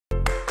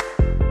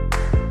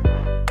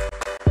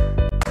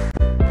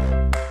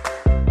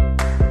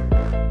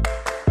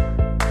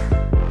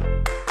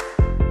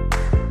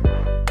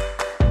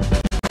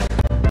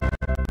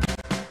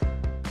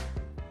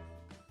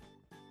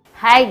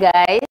Hi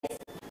guys,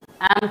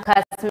 I'm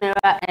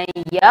Kasmira and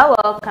you're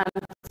welcome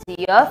to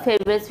your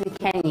favorite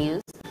weekend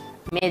news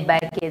made by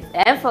kids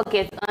and for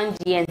kids on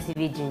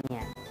GNTV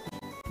Junior.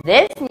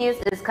 This news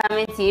is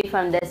coming to you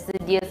from the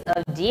studios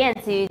of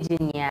GNTV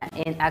Junior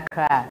in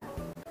Accra.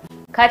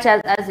 Catch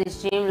us as we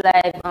stream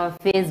live on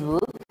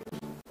Facebook,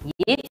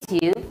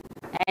 YouTube,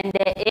 and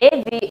the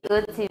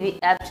ABO TV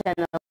app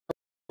channel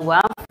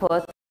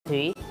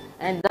 143.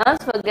 And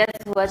don't forget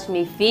to watch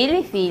me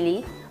Feely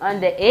Feely on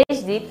the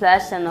HD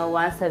Plus channel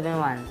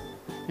 171.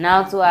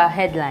 Now to our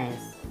headlines.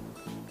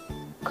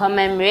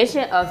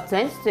 Commemoration of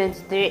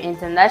 2023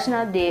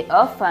 International Day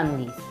of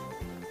Families.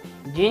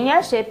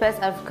 Junior Shapers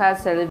Africa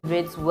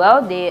celebrates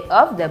World Day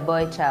of the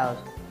Boy Child.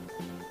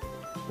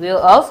 We'll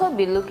also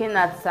be looking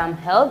at some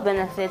health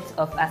benefits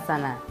of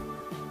asana.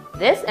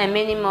 This and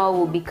many more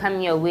will be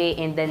coming your way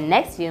in the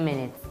next few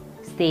minutes.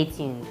 Stay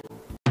tuned.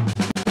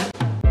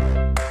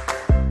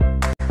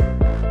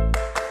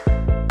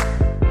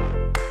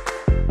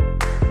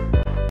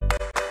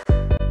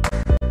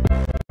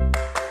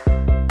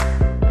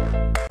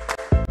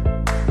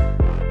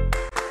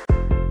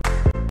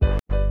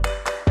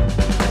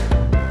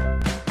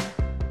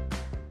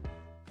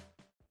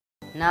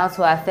 Now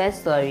to our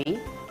first story.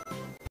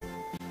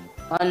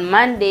 On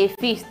Monday,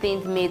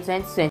 15th May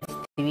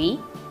 2023,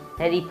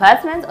 the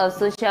Department of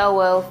Social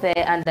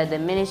Welfare under the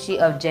Ministry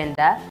of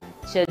Gender,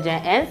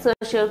 Children and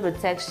Social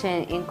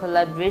Protection in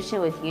collaboration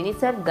with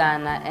UNICEF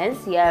Ghana and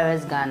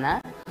CRS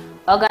Ghana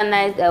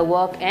organized a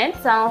walk and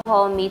town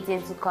hall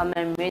meeting to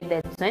commemorate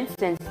the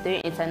 2023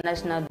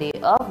 International Day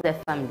of the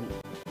Family.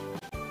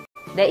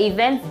 The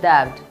event,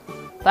 dubbed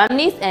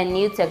Families and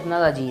New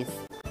Technologies,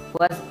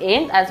 was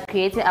aimed at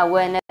creating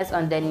awareness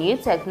on the new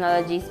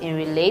technologies in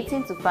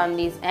relating to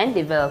families and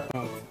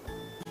development.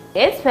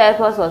 Its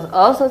purpose was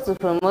also to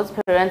promote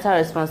parental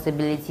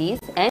responsibilities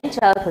and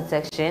child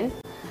protection,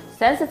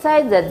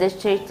 sensitize the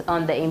district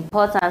on the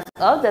importance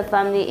of the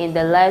family in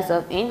the lives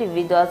of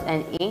individuals,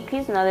 and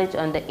increase knowledge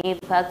on the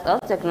impact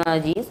of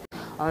technologies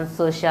on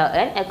social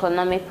and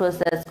economic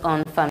process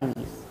on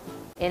families.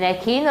 In a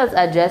keynote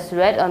address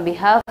read on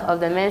behalf of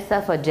the Minister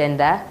for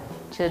Gender,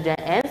 Children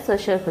and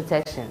Social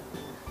Protection,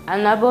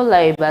 Honorable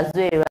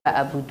Laribazuera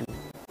Abudu,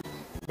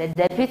 the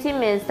Deputy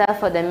Minister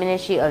for the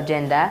Ministry of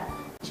Gender,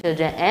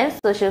 Children and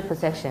Social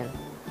Protection,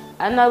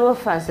 Honorable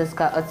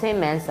Francisca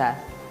Ote-Mensah,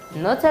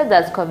 noted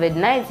that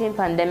COVID-19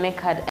 pandemic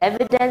had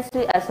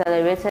evidently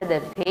accelerated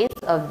the pace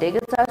of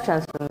digital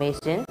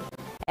transformation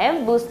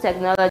and boost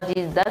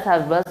technologies that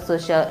have brought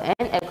social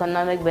and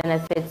economic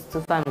benefits to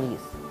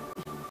families.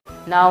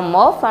 Now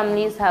more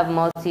families have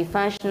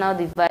multifunctional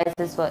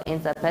devices for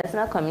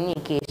interpersonal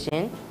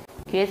communication,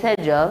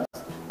 created jobs,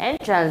 and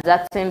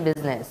transacting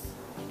business,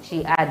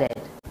 she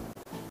added.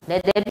 The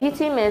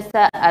Deputy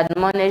Minister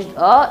admonished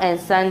all and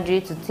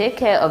sundry to take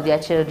care of their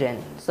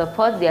children,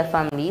 support their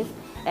families,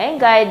 and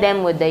guide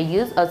them with the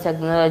use of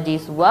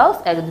technologies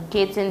whilst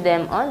educating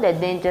them on the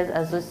dangers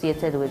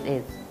associated with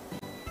it.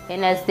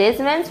 In a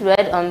statement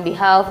read on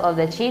behalf of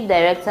the Chief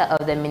Director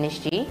of the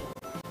Ministry,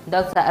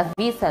 Dr.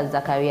 Afisa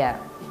Zakaria,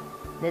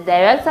 the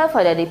Director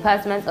for the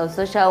Department of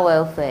Social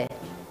Welfare,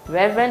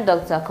 Reverend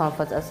Dr.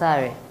 Comfort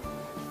Asare,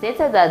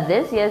 stated that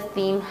this year's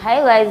theme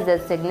highlights the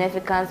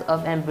significance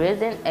of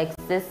embracing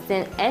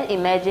existing and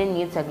emerging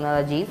new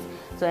technologies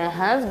to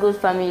enhance good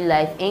family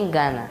life in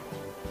Ghana.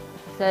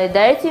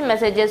 Solidarity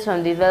messages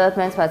from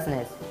development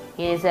partners,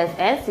 UNICEF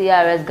and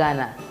CRS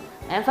Ghana,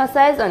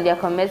 emphasized on their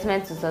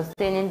commitment to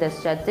sustaining the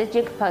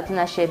strategic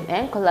partnership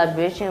and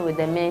collaboration with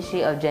the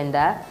Ministry of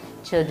Gender,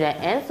 Children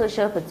and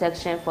Social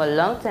Protection for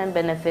long-term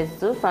benefits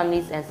to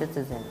families and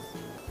citizens.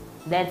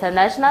 The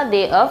International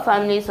Day of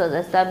Families was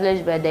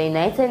established by the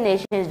United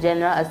Nations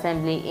General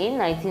Assembly in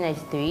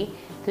 1993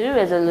 through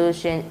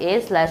Resolution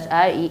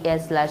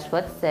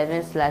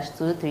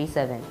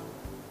A/RES/47/237.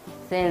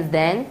 Since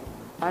then,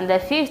 on the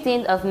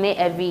 15th of May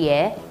every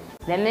year,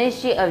 the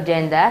Ministry of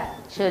Gender,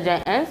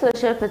 Children and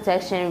Social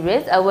Protection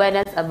raised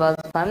awareness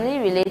about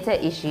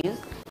family-related issues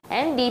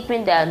and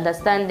deepened the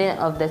understanding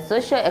of the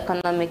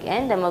socio-economic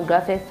and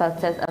demographic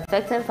factors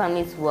affecting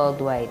families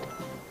worldwide.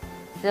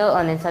 Still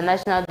on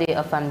International Day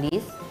of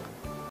Families,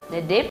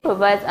 the day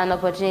provides an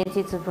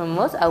opportunity to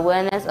promote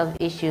awareness of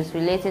issues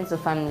relating to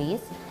families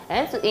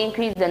and to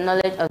increase the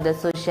knowledge of the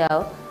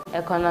social,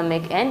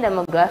 economic, and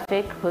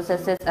demographic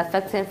processes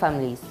affecting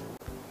families.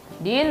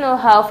 Do you know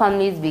how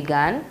families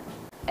began?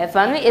 A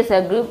family is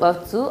a group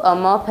of two or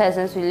more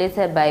persons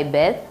related by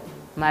birth,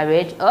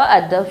 marriage, or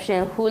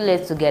adoption who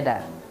live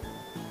together.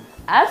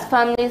 As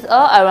families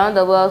all around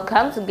the world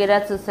come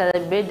together to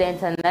celebrate the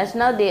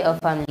International Day of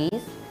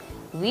Families,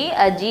 we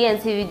at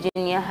GNTV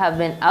Junior have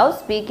been out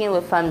speaking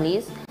with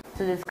families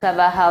to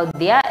discover how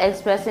they are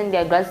expressing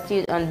their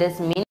gratitude on this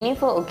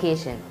meaningful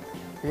occasion.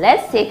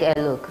 Let's take a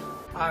look.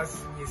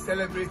 As we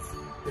celebrate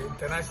the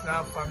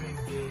International Families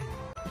Day,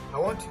 I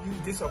want to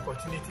use this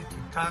opportunity to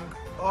thank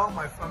all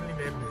my family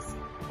members,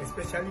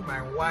 especially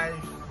my wife,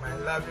 my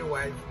lovely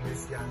wife,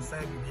 Ms.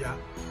 Yansan Bibia,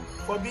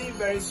 for being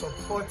very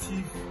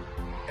supportive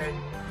and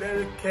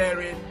very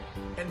caring,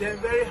 and then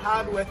very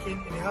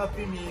hardworking in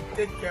helping me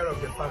take care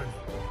of the family.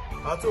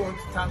 I also want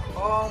to thank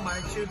all my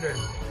children.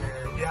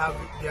 They have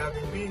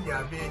been doing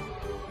their bit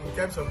in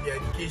terms of their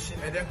education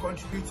and then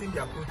contributing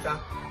their quota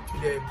to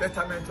the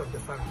betterment of the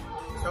family.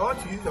 So I want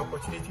to use the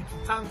opportunity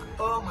to thank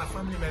all my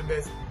family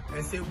members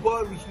and say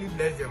God richly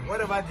bless them.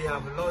 Whatever they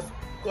have lost,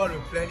 God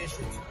replenish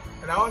it.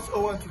 And I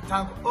also want to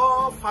thank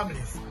all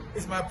families.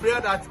 It's my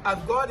prayer that as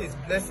God is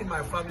blessing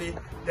my family,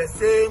 the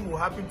same will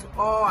happen to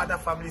all other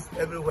families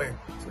everywhere,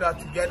 so that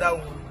together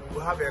we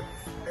will have a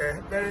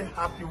very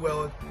happy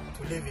world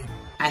to live in.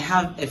 I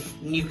have a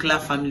nuclear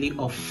family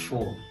of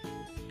 4,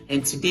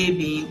 and today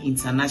being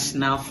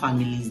International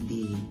Families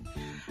Day,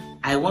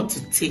 I want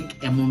to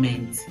take a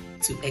moment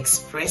to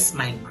express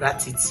my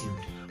gratitude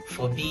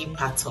for being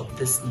part of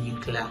this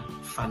nuclear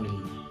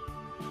family.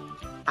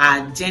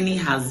 Our journey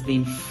has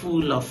been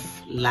full of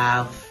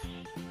love,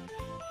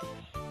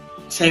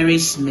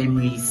 cherished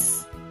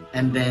memories,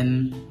 and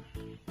then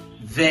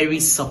very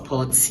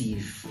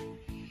supportive.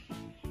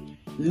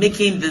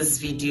 Making this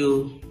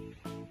video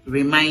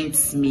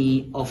reminds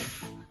me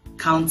of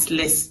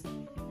countless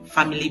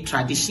family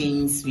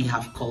traditions we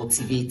have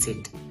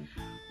cultivated,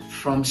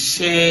 from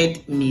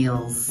shared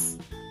meals,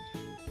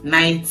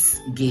 night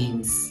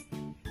games,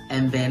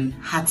 and then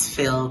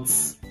heartfelt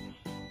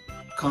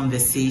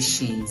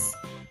conversations,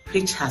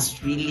 which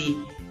has really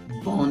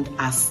bound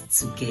us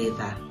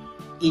together.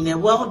 In a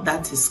world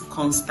that is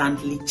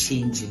constantly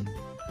changing,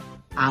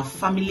 our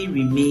family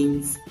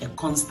remains a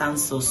constant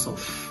source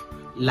of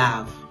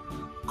love,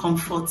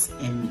 comfort,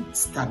 and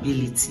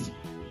stability.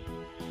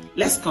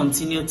 Let's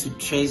continue to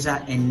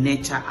treasure and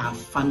nurture our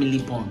family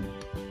bond,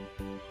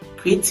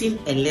 creating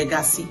a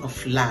legacy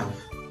of love,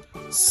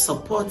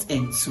 support,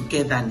 and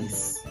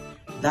togetherness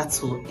that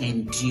will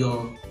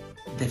endure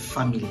the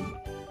family.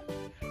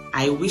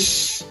 I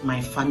wish my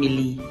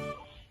family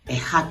a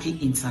happy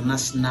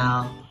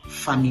International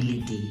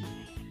Family Day.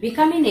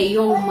 Becoming a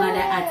young mother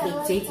at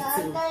age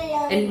 22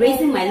 and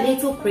raising my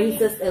little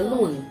princess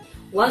alone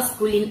while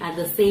schooling at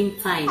the same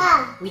time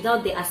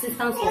without the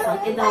assistance of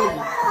an elderly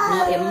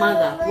nor a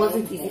mother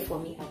wasn't easy for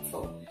me at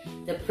all.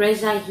 The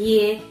pressure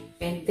here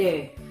and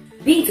there,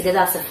 being together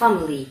as a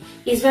family,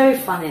 is very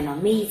fun and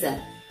amazing,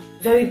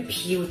 very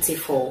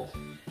beautiful,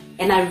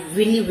 and I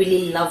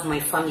really love my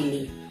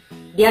family.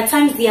 There are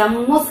times they are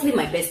mostly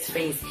my best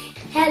friends.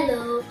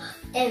 Hello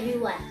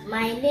everyone,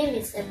 my name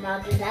is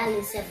Emadula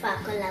Lisefa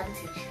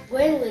Kolamti.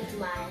 Going with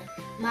my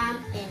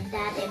mom and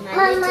dad and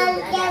my little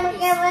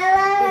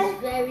brother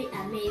is very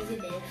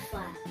amazing and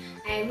fun.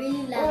 I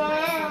really love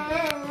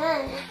my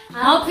family.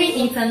 Happy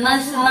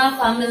International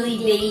Family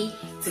Day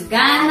to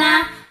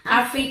Ghana,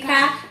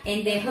 Africa,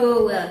 and the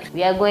whole world.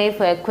 We are going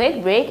for a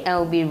quick break and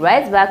we'll be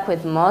right back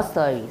with more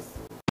stories.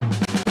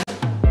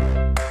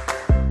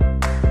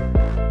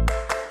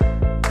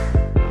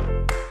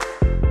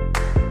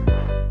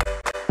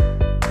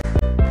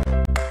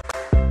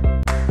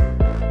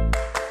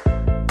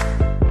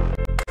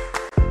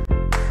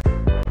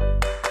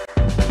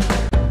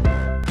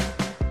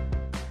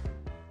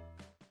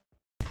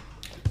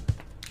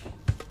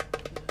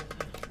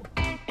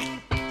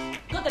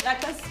 Got the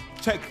diapers?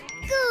 Check.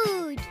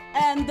 Good.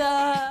 And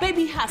the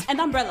baby hat and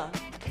umbrella?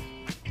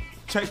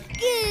 Check.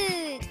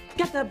 Good.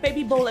 Get the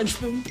baby bowl and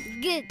spoon?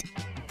 Good.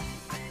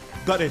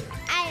 Got it.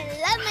 I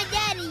love my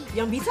daddy.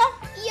 Yumvita?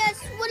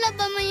 Yes, what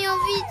about my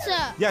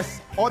Yumvita?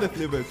 Yes, all the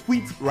flavors: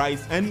 wheat,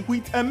 rice, and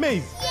wheat and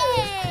maize.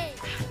 Yay!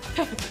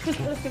 Perfect.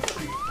 Let's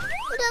go.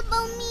 What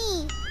about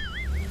me?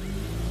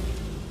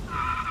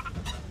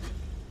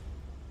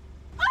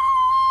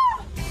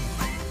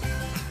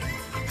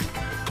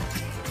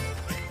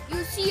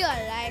 You see your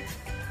life.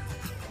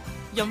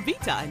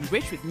 Yumvita,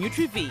 enriched with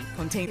Nutri-V,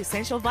 contains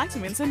essential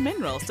vitamins and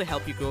minerals to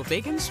help you grow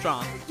big and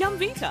strong.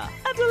 Yumvita,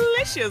 a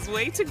delicious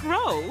way to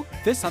grow.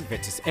 This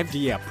advert is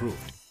FDA approved.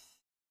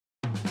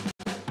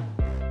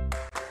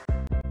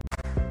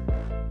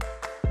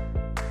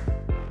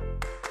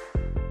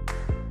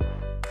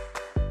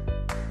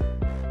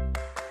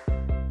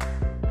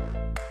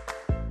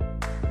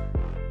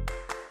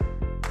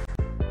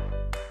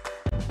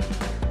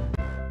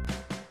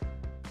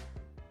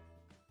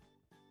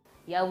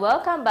 Yeah,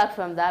 welcome back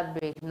from that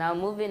break. Now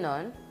moving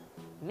on.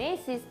 May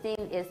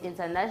 16th is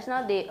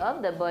International Day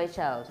of the Boy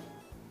Child.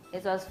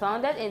 It was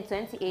founded in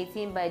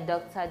 2018 by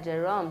Dr.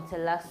 Jerome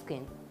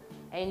Telaskin,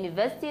 a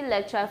university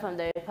lecturer from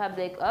the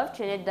Republic of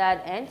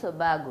Trinidad and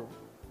Tobago.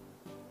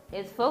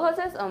 It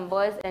focuses on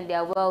boys and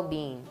their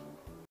well-being,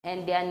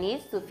 and their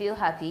needs to feel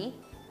happy,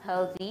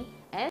 healthy,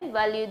 and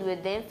valued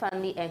within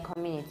family and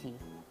community.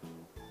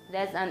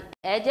 There's an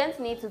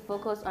urgent need to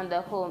focus on the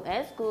home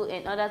and school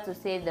in order to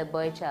save the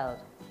boy child.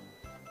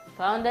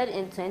 Founded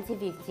in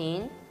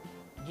 2015,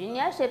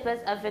 Junior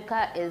Shapers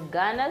Africa is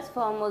Ghana's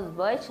foremost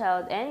boy,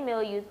 child, and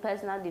male youth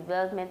personal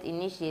development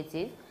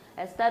initiative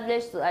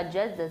established to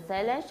address the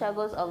silent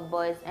struggles of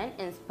boys and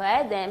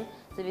inspire them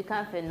to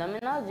become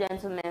phenomenal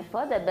gentlemen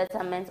for the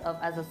betterment of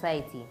our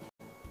society.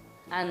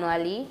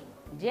 Annually,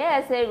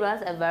 JSA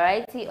runs a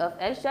variety of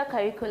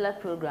extracurricular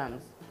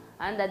programs.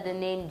 under the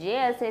name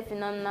JSA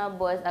Phenomenal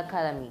Boys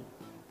Academy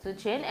to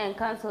train and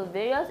counsel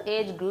various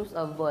age groups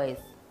of boys.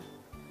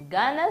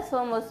 Ghana's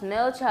foremost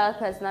male child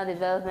personal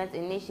development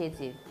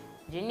initiative,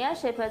 Junior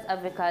Shapers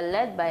Africa,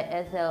 led by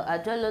Ethel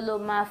Adjololo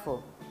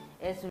Mafo,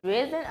 is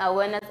raising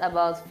awareness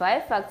about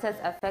 5 factors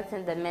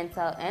affecting the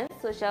mental and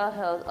social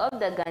health of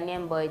the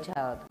Ghanaian boy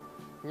child.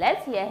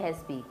 Let's hear her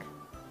speak.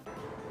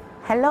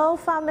 Hello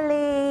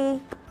family,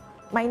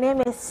 my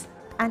name is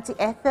Auntie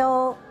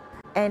Ethel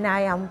and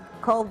I am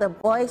called the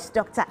Boys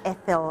Dr.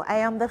 Ethel. I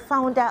am the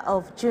founder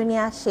of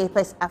Junior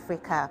Shapers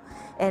Africa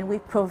and we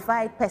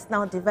provide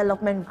personal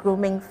development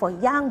grooming for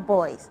young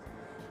boys.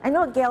 I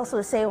know girls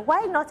will say,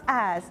 why not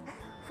us?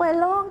 For a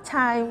long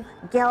time,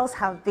 girls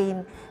have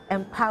been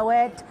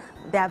empowered.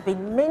 There have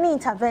been many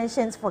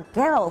interventions for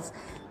girls.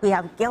 We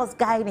have Girls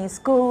Guide in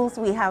schools.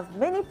 We have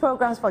many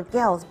programs for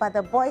girls, but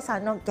the boys are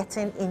not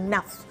getting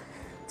enough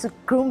to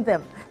groom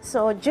them.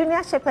 So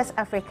Junior Shapers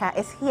Africa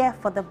is here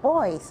for the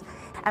boys.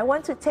 I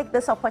want to take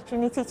this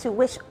opportunity to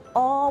wish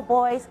all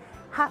boys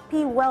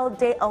happy World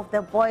Day of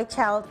the Boy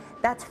Child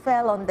that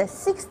fell on the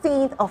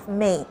 16th of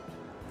May.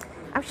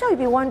 I'm sure you'll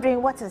be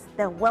wondering, what is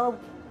the World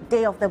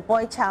Day of the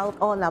Boy Child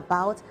all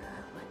about?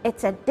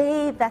 It's a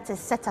day that is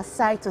set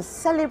aside to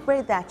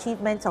celebrate the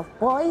achievements of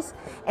boys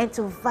and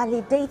to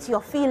validate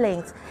your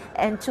feelings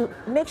and to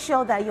make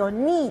sure that your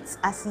needs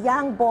as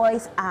young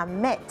boys are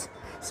met.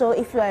 So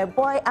if you're a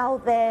boy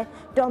out there,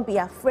 don't be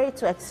afraid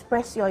to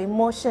express your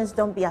emotions,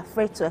 don't be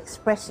afraid to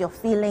express your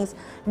feelings.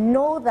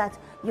 Know that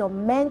your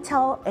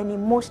mental and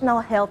emotional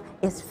health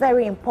is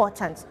very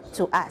important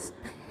to us.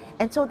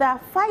 And so there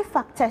are 5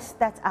 factors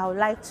that I would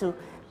like to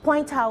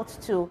point out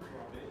to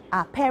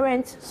our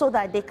parents so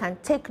that they can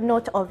take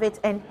note of it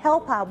and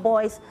help our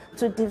boys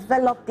to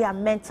develop their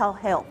mental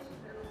health.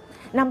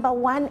 Number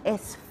 1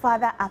 is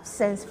father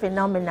absence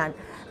phenomenon.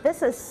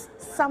 This is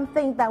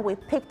something that we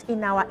picked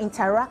in our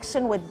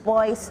interaction with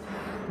boys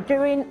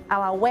during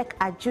our work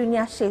at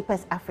Junior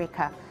Shapers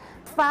Africa.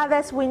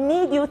 Fathers, we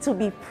need you to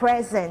be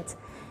present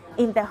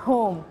in the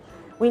home.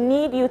 We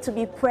need you to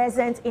be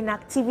present in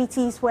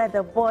activities where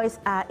the boys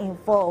are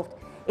involved.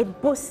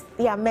 It boosts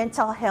their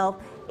mental health.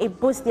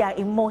 It boosts their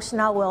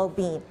emotional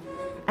well-being.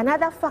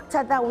 Another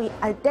factor that we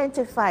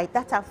identified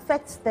that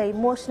affects the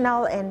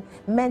emotional and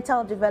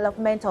mental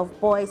development of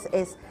boys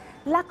is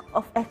lack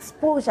of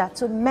exposure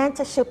to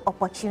mentorship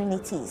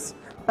opportunities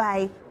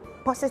by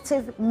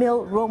positive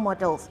male role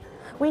models.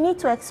 We need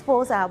to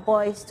expose our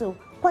boys to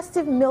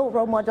positive male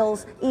role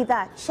models, either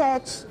at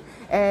church,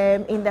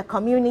 in the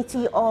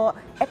community, or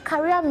a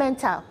career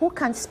mentor who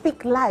can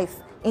speak life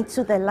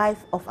into the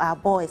life of our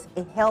boys.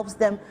 It helps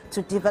them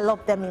to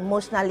develop them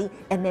emotionally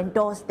and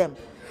endorse them.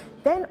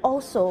 Then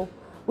also,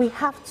 we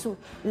have to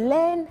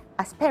learn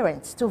as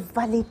parents to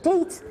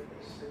validate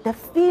the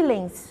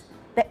feelings,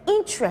 the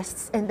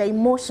interests and the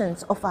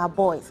emotions of our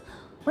boys.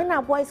 When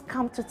our boys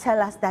come to tell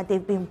us that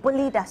they've been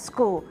bullied at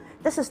school,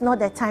 this is not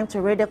the time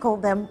to ridicule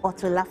them or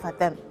to laugh at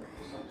them.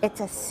 It's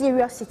a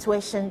serious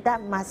situation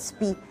that must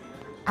be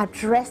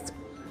addressed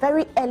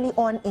very early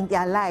on in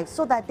their lives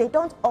so that they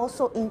don't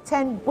also in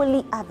turn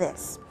bully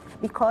others,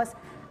 because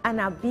an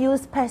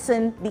abused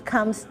person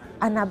becomes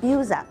an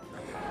abuser.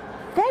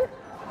 Then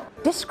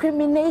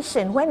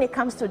discrimination when it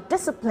comes to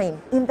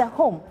discipline in the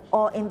home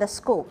or in the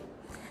school.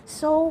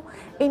 So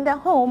in the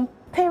home,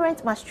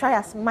 parents must try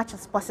as much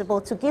as possible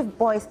to give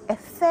boys a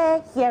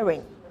fair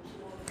hearing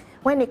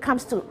when it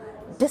comes to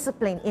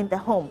discipline in the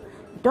home.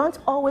 Don't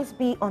always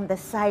be on the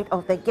side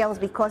of the girls,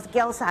 because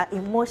girls are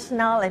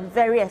emotional and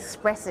very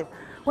expressive.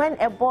 When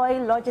a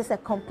boy lodges a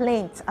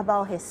complaint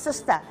about his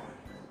sister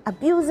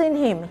abusing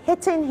him,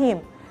 hitting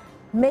him,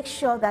 make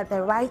sure that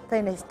the right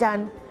thing is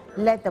done.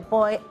 Let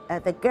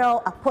the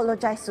girl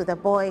apologize to the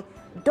boy.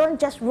 Don't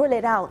just rule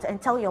it out and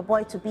tell your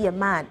boy to be a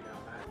man.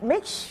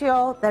 Make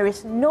sure there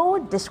is no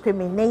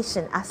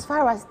discrimination as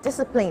far as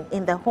discipline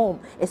in the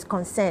home is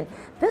concerned.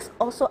 This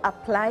also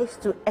applies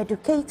to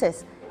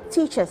educators,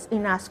 teachers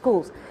in our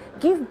schools.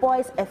 Give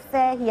boys a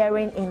fair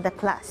hearing in the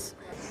class.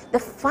 The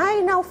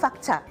final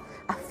factor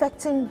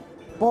affecting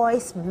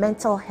boys'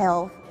 mental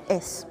health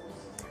is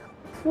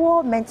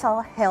poor mental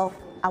health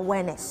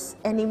awareness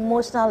and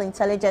emotional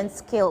intelligence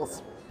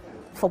skills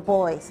for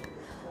boys.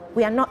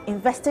 We are not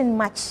investing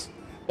much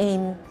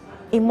in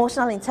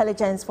emotional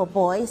intelligence for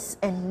boys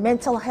and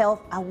mental health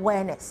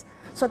awareness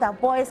so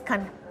that boys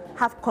can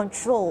have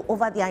control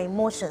over their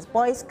emotions.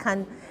 Boys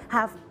can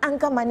have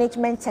anger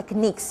management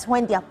techniques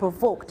when they are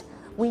provoked.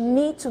 We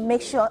need to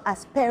make sure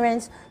as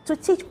parents to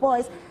teach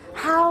boys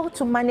how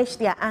to manage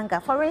their anger.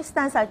 For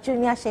instance, at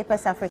Junior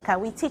Shapers Africa,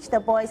 we teach the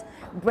boys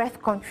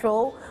breath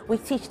control. We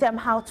teach them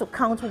how to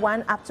count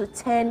 1 up to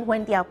 10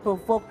 when they are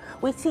provoked.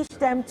 We teach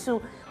them to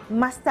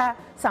master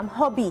some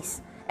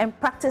hobbies and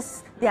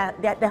practice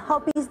the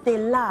hobbies they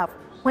love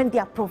when they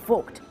are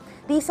provoked.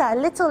 These are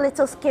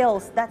little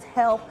skills that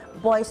help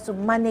boys to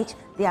manage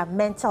their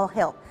mental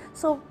health.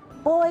 So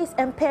boys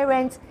and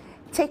parents,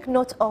 take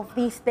note of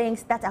these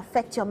things that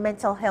affect your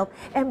mental health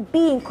and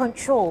be in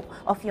control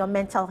of your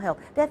mental health.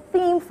 The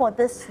theme for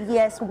this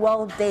year's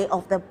World Day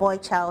of the Boy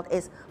Child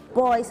is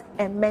boys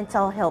and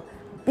mental health.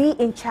 Be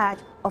in charge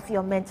of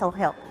your mental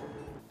health.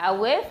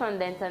 Away from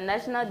the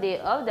International Day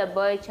of the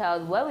Boy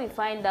Child, where we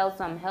find out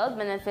some health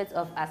benefits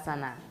of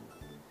asana.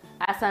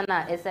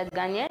 Asana is a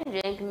Ghanaian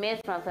drink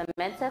made from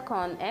fermented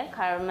corn and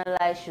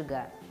caramelized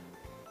sugar.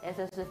 It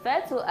is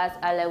referred to as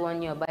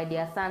alewonyo by the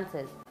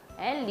Asantes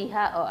and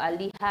liha or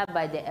aliha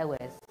by the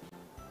Ewes.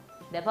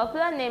 The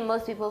popular name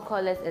most people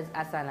call it is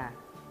asana.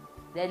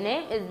 The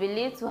name is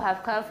believed to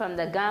have come from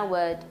the Ghan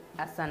word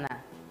asana,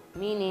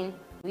 meaning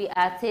we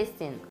are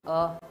tasting,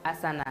 or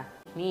asana,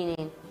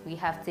 meaning we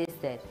have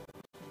tasted.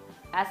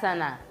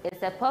 Asana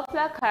is a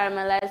popular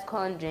caramelized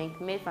corn drink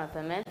made from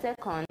fermented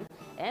corn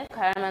and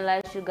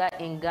caramelized sugar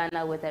in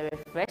Ghana with a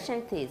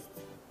refreshing taste.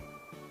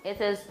 It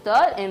is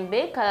stored in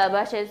big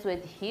calabashes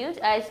with huge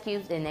ice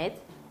cubes in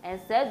it and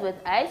served with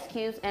ice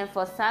cubes and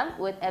for some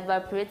with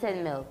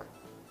evaporated milk.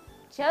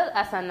 Chilled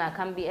asana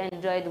can be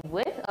enjoyed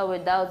with or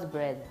without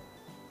bread.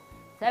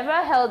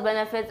 Several health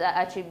benefits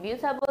are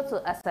attributable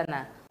to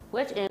asana,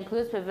 which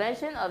includes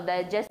prevention of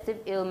digestive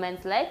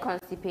ailments like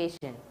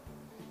constipation.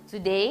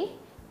 Today,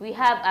 we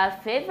have our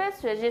favorite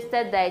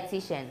registered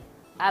dietitian,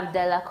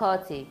 Abdallah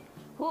Korte,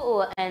 who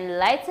will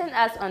enlighten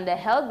us on the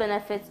health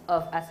benefits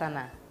of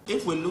asana.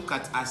 If we look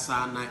at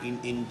asana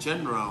in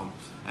general,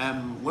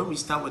 when we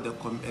start with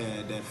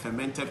the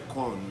fermented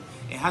corn,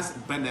 it has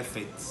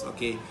benefits,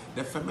 okay?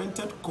 The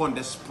fermented corn,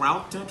 the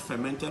sprouted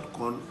fermented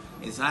corn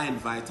is high in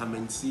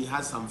vitamin C,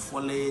 has some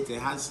folate, it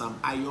has some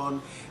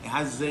iron, it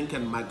has zinc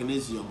and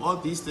magnesium. All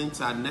these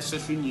things are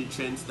necessary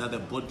nutrients that the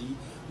body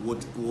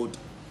would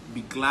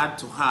be glad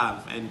to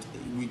have, and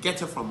we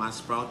get it from our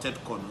sprouted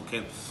corn,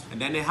 okay? And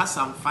then it has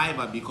some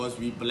fiber because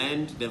we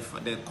blend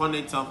the corn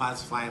itself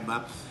has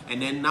fiber.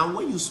 And then now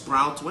when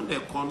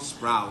the corn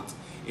sprouts,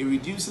 it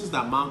reduces the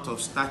amount of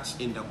starch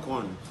in the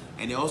corn,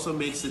 and it also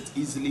makes it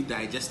easily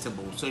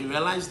digestible. So you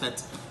realize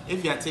that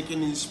if you are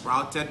taking in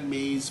sprouted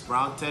maize,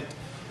 sprouted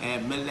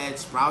millet,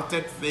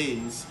 sprouted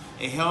things,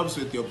 it helps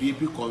with your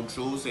BP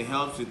controls, it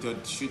helps with your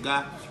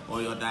sugar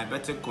or your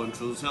diabetic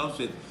controls, helps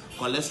with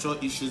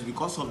cholesterol issues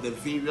because of the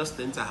various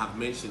things I have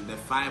mentioned, the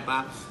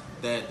fiber,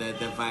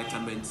 the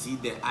vitamin C,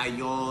 the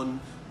iron,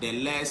 the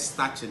less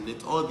starch in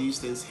it. All these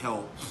things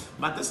help.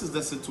 But this is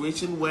the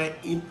situation where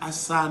in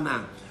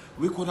asana,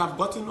 we could have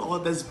gotten all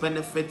these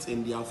benefits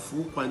in their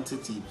full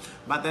quantity,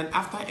 but then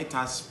after it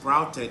has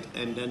sprouted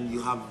and then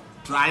you have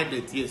dried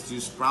it, yes, you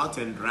sprout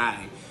and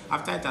dry.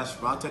 After it has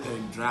sprouted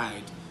and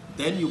dried,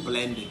 then you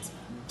blend it.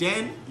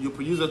 Then you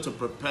use it to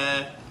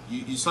prepare.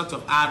 You sort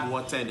of add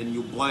water and then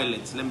you boil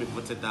it, let me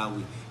put it that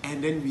way,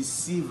 and then we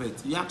sieve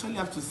it. You actually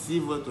have to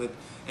sieve it with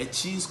a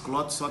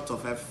cheesecloth, sort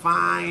of a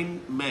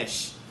fine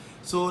mesh.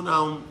 So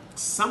now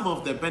some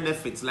of the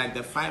benefits, like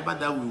the fiber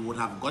that we would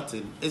have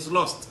gotten, is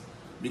lost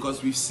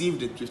because we've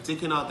sieved it, we've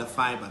taken out the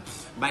fiber.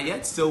 But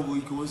yet still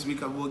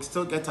we'll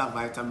still get our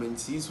vitamin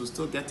C's, we'll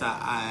still get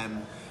our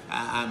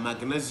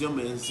magnesium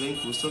and zinc,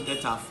 we'll still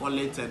get our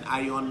folate and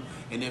iron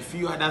and a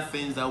few other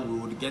things that we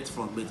would get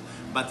from it.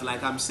 But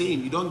like I'm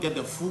saying, you don't get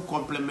the full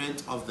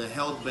complement of the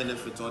health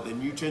benefits or the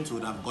nutrients you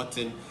would have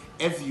gotten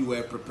if you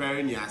were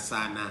preparing your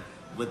asana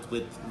with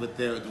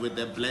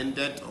the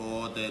blended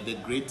or the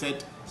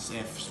grated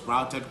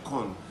sprouted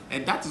corn.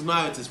 And that is not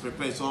how it is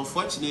prepared. So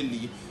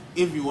unfortunately,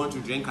 if you want to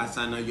drink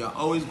asana, you are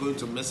always going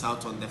to miss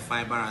out on the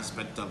fiber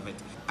aspect of it.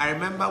 I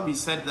remember we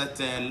said that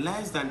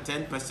less than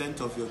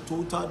 10% of your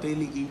total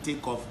daily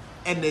intake of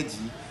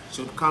energy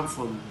should come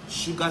from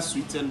sugar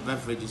sweetened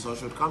beverages or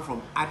should come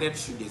from added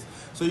sugars.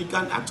 So you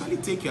can actually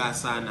take your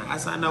asana.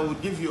 Asana will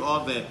give you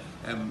all the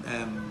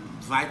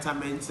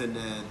vitamins and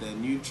the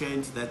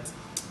nutrients, that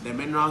the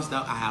minerals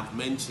that I have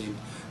mentioned.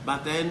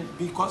 But then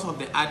because of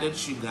the added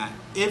sugar,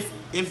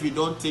 if you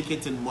don't take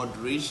it in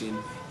moderation,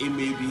 it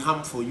may be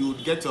harmful. You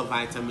would get your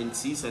vitamin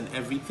C's and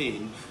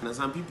everything. And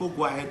some people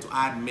go ahead to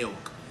add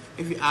milk.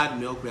 If you add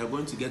milk, we are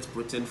going to get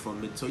protein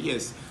from it. So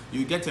yes,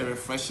 you get a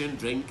refreshing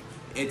drink.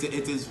 It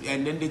is,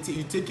 and then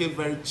you take it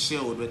very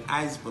chilled with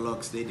ice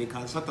blocks. They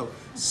can sort of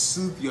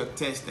soothe your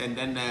taste, and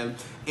then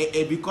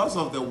because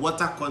of the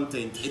water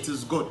content, it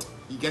is good.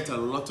 You get a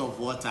lot of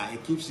water.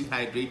 It keeps you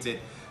hydrated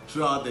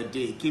throughout the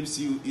day. It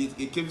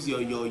keeps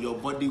your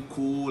body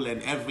cool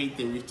and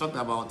everything. We talked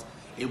about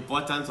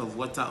importance of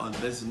water on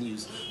this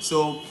news.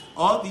 So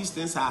all these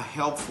things are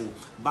helpful,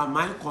 but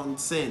my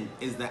concern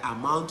is the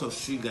amount of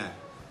sugar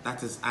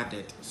that is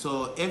added.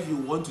 So if you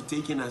want to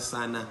take in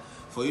asana,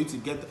 for you to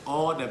get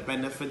all the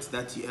benefits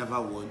that you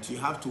ever want, you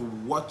have to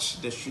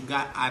watch the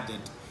sugar added.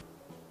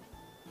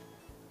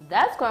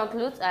 That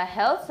concludes our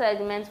health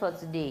segment for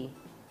today.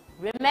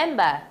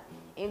 Remember,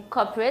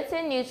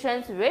 incorporating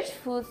nutrient-rich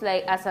foods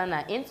like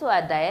asana into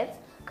our diet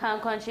can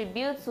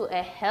contribute to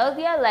a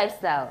healthier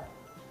lifestyle.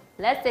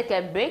 Let's take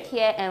a break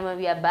here, and when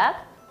we are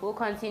back, we'll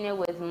continue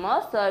with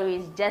more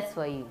stories just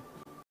for you.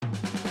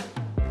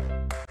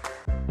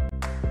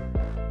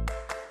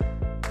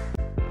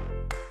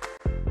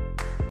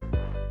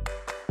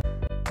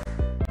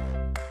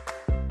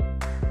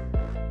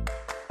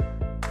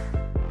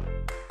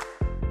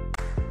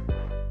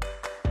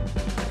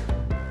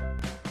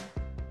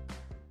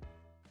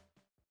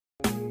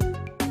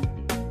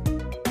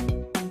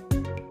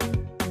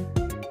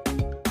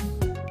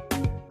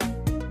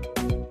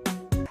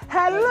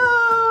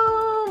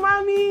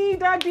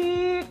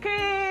 Everybody,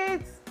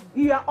 kids,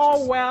 you are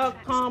all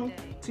welcome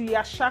to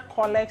Yashak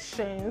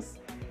Collections.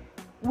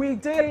 We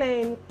deal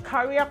in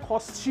career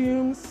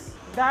costumes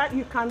that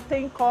you can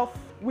think of.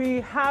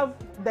 We have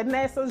the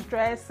nurses'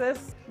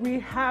 dresses, we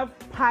have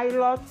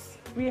pilots,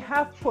 we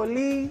have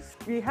police,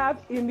 we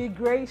have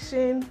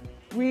immigration,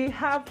 we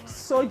have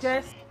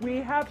soldiers,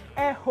 we have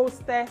air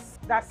hostess,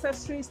 the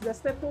accessories, the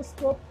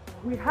stethoscope,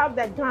 we have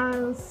the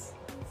guns,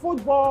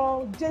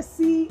 football,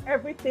 jersey,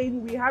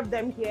 everything, we have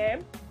them here.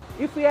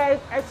 If you are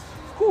at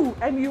school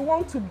and you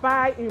want to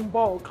buy in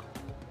bulk,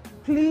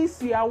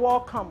 please, you are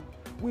welcome.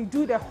 We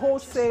do the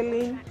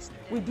wholesaling,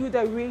 we do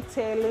the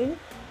retailing.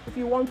 If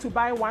you want to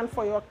buy one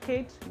for your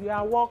kid, you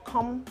are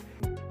welcome.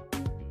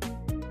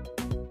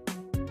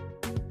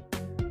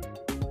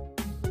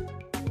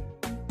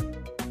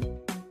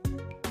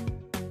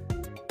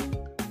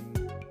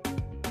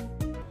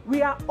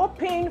 We are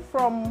open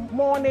from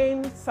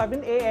morning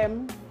 7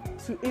 a.m.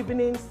 to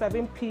evening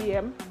 7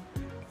 p.m.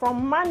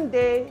 From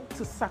Monday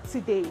to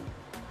Saturday.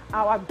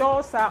 Our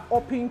doors are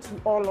open to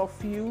all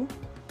of you.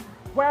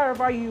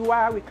 Wherever you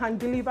are, we can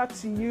deliver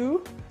to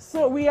you.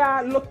 So we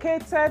are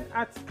located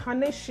at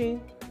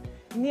Carnation,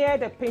 near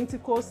the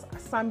Pentecost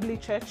Assembly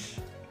Church,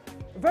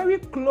 very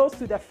close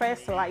to the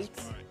First Light.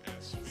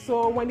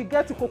 So when you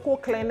get to Cocoa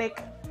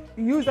Clinic,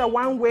 you use the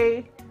one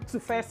way to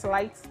First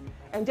Light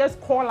and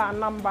just call our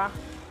number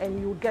and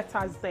you'll get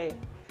us there.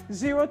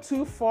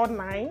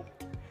 0249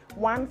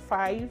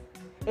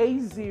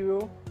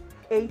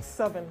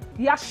 158087.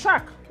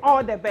 Yashak,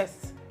 all the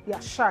best.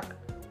 Yashak,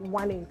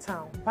 one in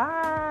town.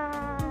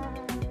 Bye.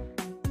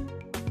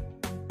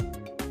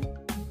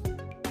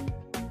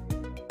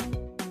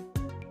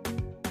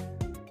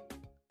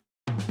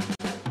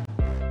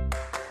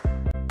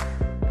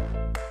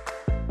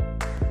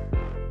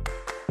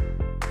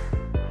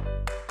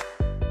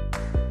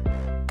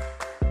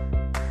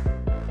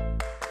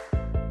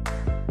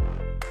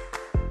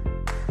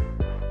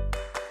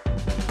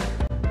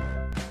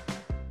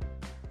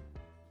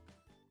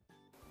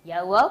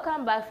 Yeah,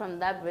 welcome back from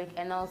that break,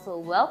 and also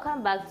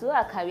welcome back to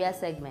our career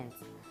segment.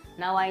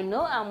 Now I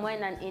know I'm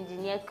wearing an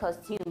engineered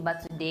costume,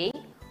 but today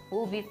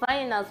we'll be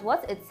finding out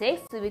what it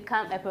takes to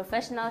become a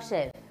professional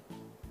chef.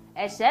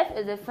 A chef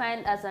is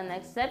defined as an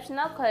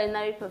exceptional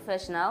culinary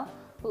professional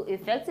who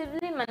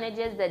effectively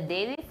manages the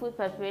daily food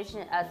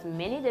preparation at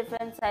many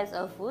different types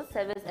of food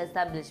service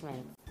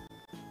establishments.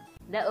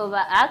 The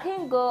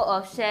overarching goal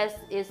of chefs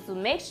is to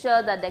make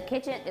sure that the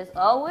kitchen is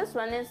always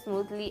running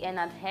smoothly and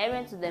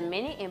adhering to the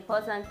many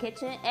important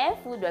kitchen and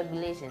food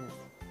regulations.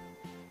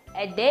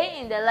 A day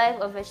in the life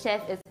of a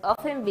chef is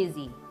often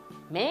busy.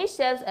 Many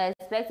chefs are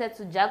expected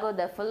to juggle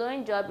the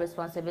following job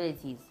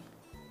responsibilities: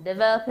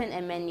 developing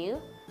a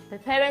menu,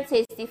 preparing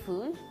tasty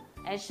food,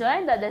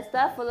 ensuring that the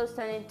staff follows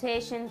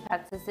sanitation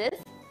practices,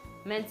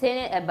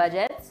 maintaining a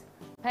budget,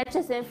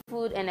 purchasing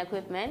food and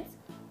equipment,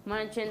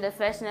 monitoring the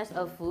freshness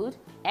of food,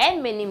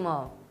 and many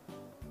more.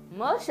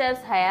 Most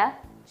chefs hire,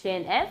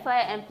 train, and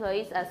fire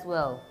employees as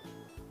well.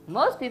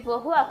 Most people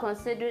who are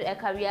considering a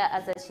career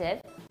as a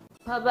chef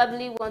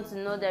probably want to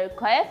know the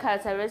required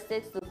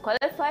characteristics to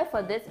qualify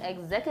for this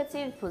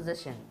executive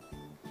position.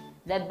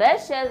 The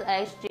best chefs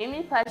are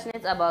extremely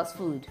passionate about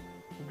food,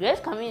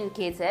 great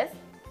communicators,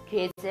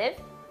 creative,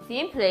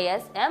 team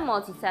players, and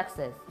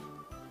multitaskers.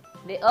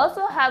 They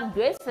also have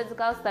great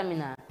physical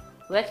stamina,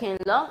 working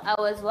long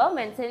hours while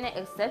maintaining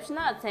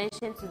exceptional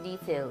attention to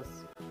details.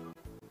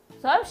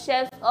 Top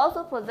chefs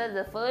also possess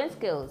the following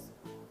skills: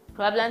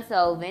 problem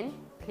solving,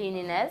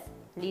 cleanliness,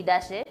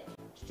 leadership,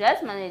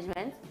 stress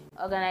management,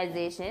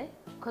 organization,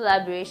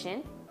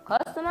 collaboration,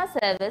 customer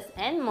service,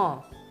 and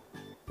more.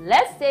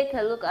 Let's take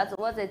a look at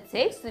what it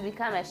takes to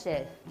become a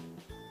chef.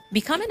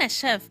 Becoming a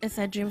chef is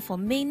a dream for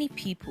many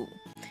people.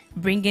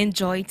 Bringing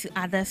joy to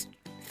others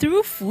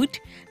through food,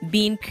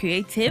 being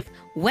creative,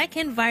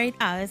 working varied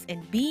hours,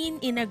 and being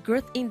in a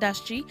growth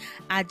industry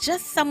are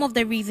just some of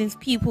the reasons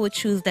people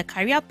choose the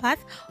career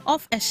path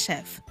of a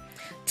chef.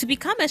 To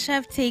become a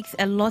chef takes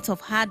a lot of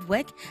hard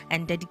work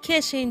and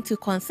dedication to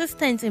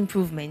consistent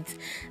improvement.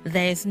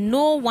 There is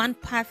no one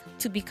path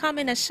to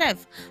becoming a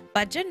chef,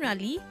 but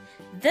generally,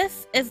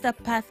 this is the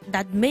path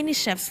that many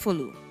chefs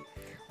follow.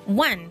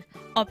 1.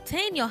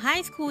 Obtain your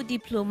high school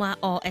diploma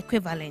or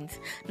equivalent.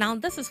 Now,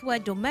 this is where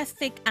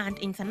domestic and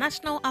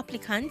international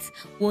applicants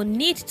will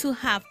need to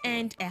have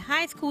earned a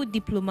high school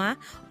diploma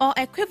or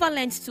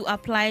equivalent to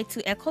apply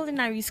to a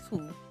culinary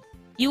school.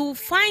 You will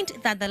find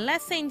that the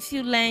lessons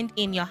you learned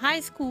in your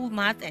high school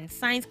math and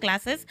science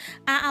classes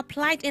are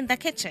applied in the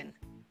kitchen.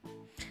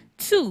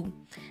 2.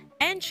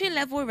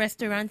 Entry-level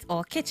restaurant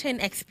or kitchen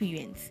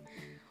experience.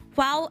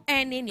 While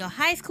earning your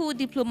high school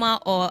diploma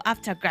or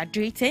after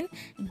graduating,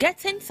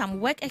 getting some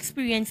work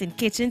experience in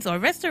kitchens or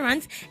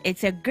restaurants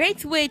is a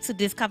great way to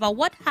discover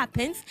what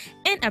happens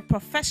in a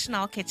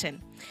professional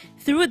kitchen.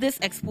 Through this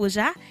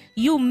exposure,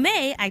 you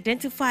may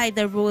identify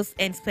the roles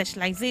and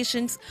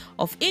specializations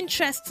of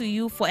interest to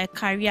you for a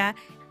career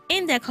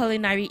in the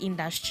culinary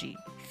industry.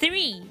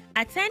 3.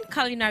 Attend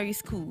culinary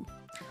school.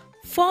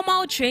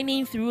 Formal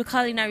training through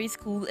culinary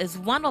school is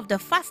one of the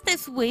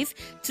fastest ways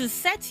to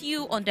set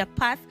you on the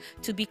path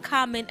to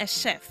becoming a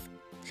chef.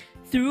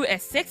 Through a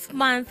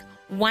 6-month,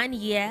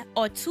 1-year,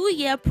 or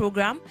 2-year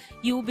program,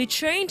 you will be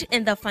trained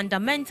in the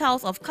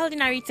fundamentals of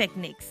culinary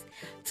techniques.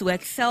 To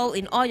excel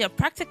in all your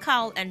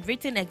practical and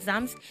written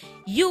exams,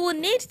 you will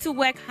need to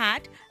work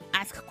hard,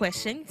 ask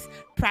questions,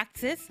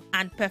 practice,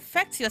 and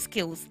perfect your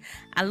skills.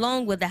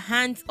 Along with the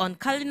hands-on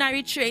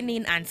culinary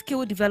training and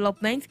skill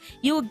development,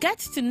 you will get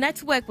to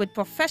network with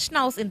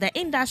professionals in the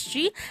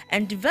industry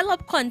and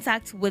develop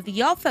contact with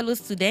your fellow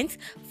students,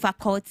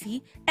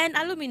 faculty, and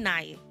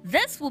alumni.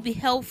 This will be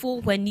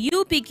helpful when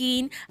you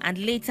begin and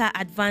later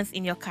advance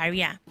in your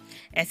career.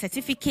 A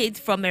certificate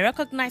from a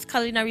recognized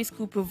culinary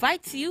school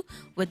provides you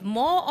with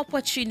more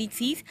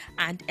opportunities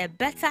and a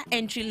better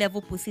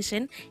entry-level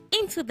position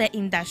into the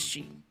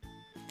industry.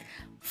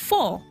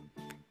 4.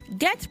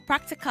 Get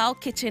practical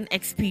kitchen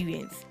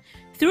experience.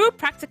 Through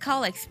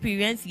practical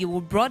experience, you will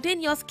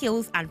broaden your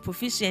skills and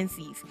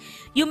proficiencies.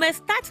 You may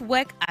start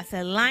work as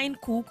a line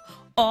cook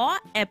or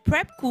a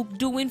prep cook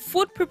doing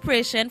food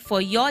preparation for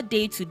your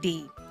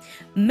day-to-day.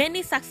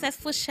 Many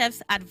successful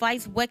chefs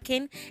advise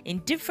working in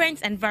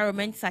different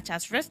environments such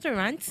as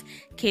restaurants,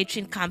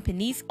 catering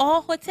companies,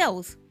 or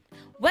hotels.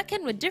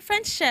 Working with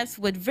different chefs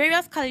with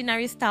various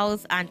culinary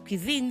styles and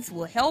cuisines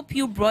will help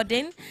you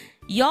broaden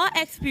your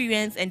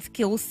experience and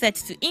skill set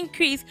to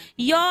increase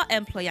your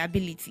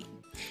employability.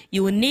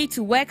 You will need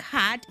to work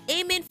hard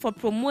aiming for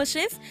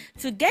promotions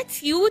to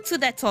get you to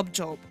the top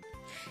job.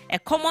 A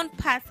common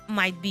path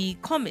might be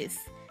commis,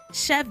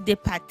 chef de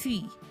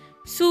partie,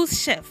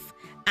 sous chef,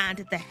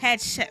 and the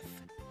head chef.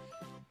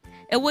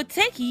 It will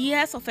take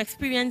years of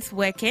experience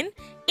working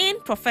in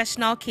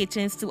professional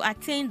kitchens to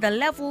attain the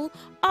level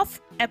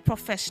of a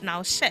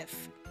professional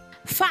chef.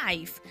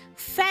 5.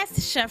 First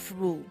chef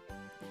role.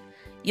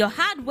 Your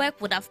hard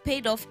work would have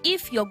paid off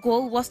if your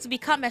goal was to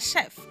become a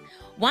chef.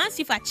 Once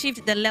you've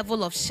achieved the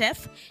level of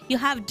chef, you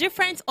have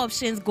different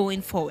options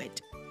going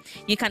forward.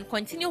 You can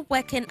continue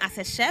working as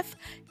a chef,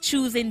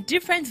 choosing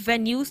different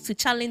venues to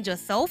challenge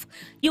yourself.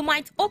 You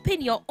might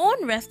open your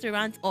own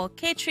restaurant or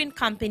catering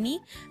company,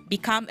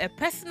 become a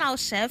personal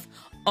chef,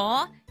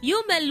 or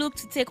you may look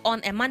to take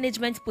on a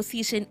management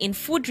position in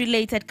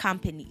food-related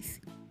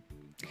companies.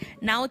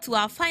 Now to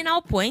our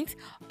final point,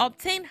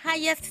 obtain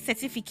highest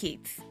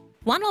certificates.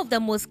 One of the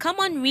most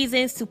common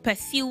reasons to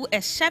pursue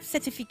a chef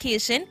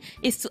certification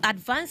is to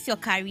advance your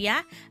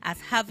career,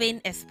 as having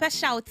a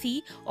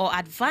specialty or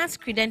advanced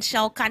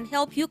credential can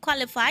help you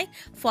qualify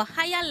for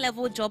higher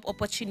level job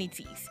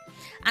opportunities.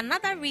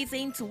 Another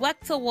reason to work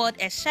toward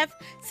a chef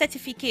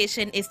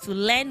certification is to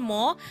learn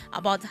more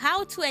about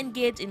how to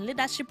engage in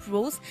leadership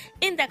roles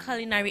in the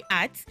culinary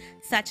arts,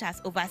 such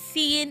as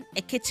overseeing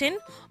a kitchen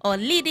or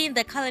leading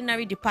the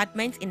culinary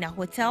department in a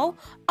hotel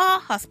or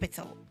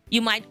hospital.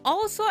 You might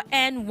also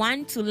earn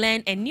one to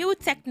learn a new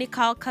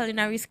technical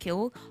culinary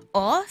skill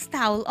or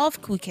style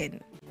of cooking.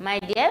 My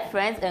dear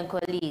friends and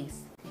colleagues,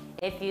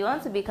 if you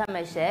want to become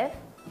a chef,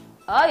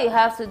 all you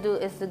have to do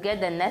is to get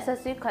the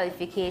necessary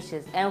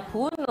qualifications, and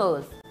who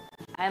knows,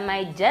 I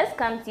might just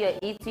come to your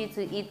eatery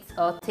to eat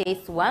or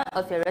taste one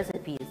of your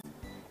recipes.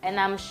 And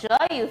I'm sure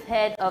you've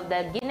heard of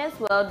the Guinness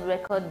World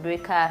Record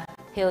breaker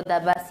Hilda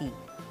Basi,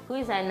 who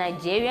is a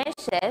Nigerian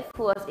chef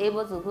who was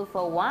able to cook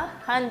for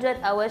 100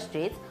 hours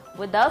straight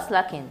without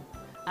slacking.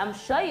 I'm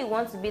sure you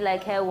want to be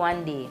like her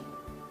one day.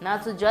 Now,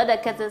 to draw the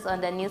curtains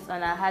on the news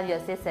on our Have Your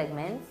Say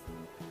segments,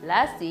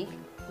 last week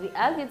we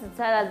asked you to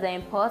tell us the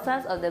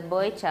importance of the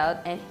boy child,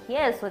 and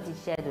here's what he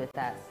shared with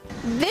us.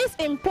 This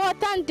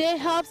important day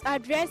helps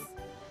address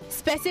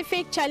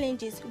specific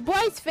challenges.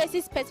 Boys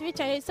face specific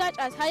challenges such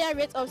as higher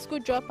rates of school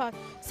dropout,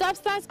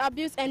 substance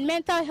abuse, and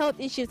mental health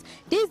issues.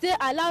 This day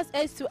allows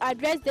us to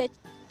address the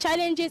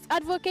challenges,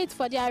 advocate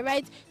for their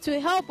rights to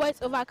help boys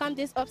overcome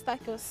these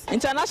obstacles.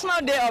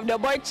 International Day of the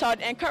Boy Child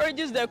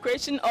encourages the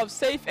creation of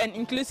safe and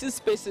inclusive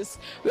spaces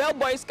where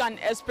boys can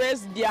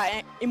express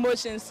their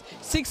emotions,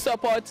 seek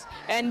support,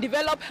 and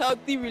develop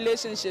healthy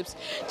relationships,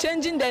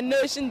 changing the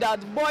notion that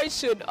boys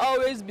should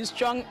always be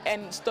strong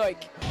and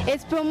stoic.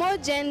 It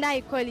promotes gender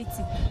equality.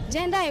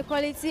 Gender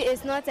equality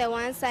is not a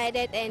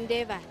one-sided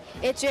endeavor.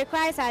 It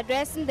requires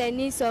addressing the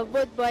needs of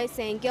both boys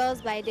and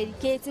girls by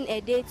dedicating a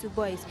day to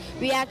boys.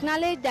 We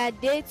acknowledge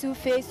that they too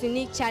face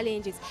unique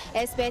challenges,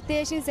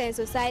 expectations, and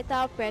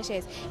societal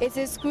pressures. It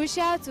is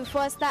crucial to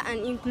foster an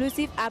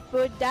inclusive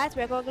approach that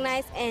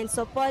recognizes and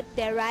supports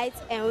the rights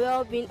and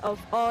well-being of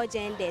all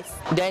genders.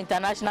 The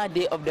International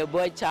Day of the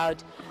Boy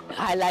Child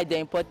highlights the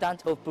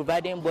importance of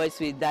providing boys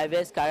with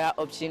diverse career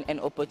options and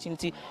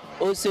opportunity.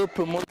 Also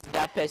promotes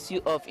the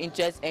pursuit of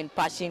interest and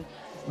passion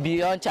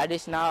beyond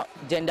traditional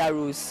gender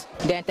roles.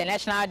 The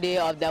International Day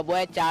of the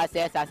Boy Child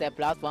serves as a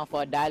platform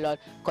for dialogue,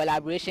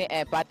 collaboration,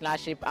 and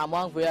partnership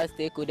among various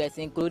stakeholders,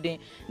 including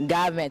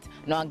government,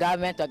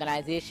 non-government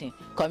organizations,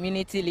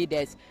 community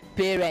leaders,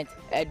 parents,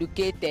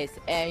 educators,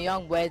 and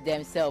young boys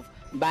themselves,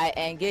 by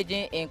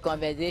engaging in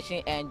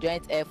conversation and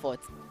joint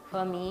efforts.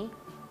 For me,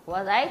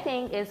 What I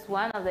think is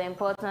one of the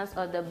importance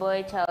of the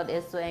boy child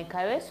is to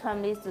encourage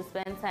families to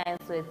spend time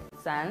with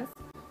sons,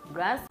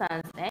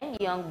 grandsons, and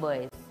young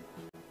boys.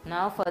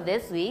 Now for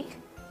this week,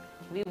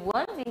 we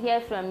want to hear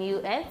from you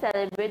and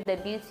celebrate the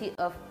beauty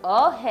of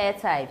all hair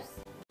types.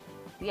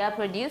 We are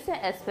producing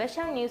a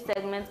special news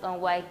segment on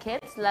why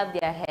kids love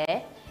their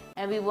hair,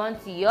 and we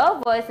want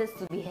your voices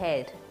to be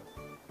heard.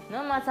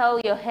 No matter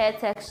your hair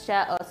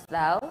texture or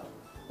style,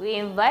 we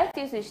invite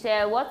you to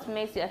share what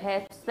makes your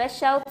hair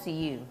special to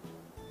you.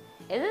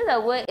 Is it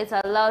the way it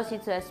allows you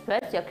to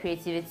express your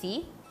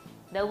creativity,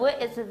 the way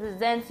it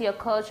represents your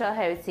cultural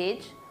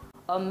heritage,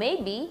 or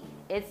maybe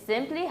it's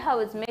simply how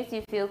it makes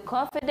you feel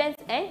confident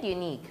and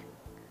unique?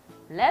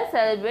 Let's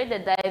celebrate the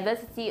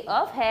diversity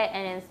of hair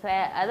and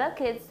inspire other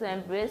kids to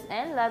embrace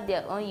and love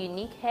their own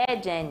unique hair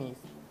journeys.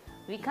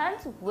 We can't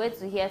wait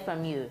to hear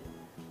from you.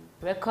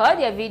 Record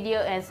your video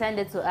and send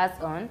it to us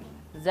on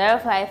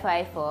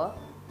 0554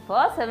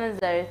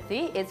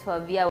 470384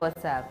 via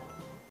WhatsApp.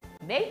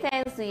 Big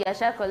thanks to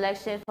Yasha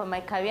Collection for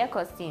my career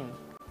costume.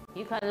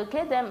 You can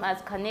locate them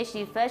at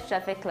Kaneshi First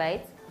Traffic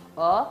Light,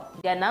 or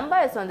their number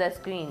is on the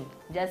screen.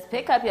 Just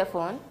pick up your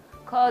phone,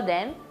 call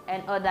them,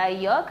 and order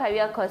your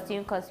career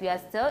costume because we are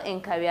still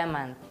in Career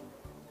Month.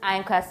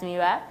 I'm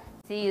Kasmira.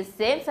 See you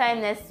same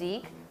time next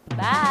week.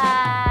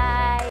 Bye!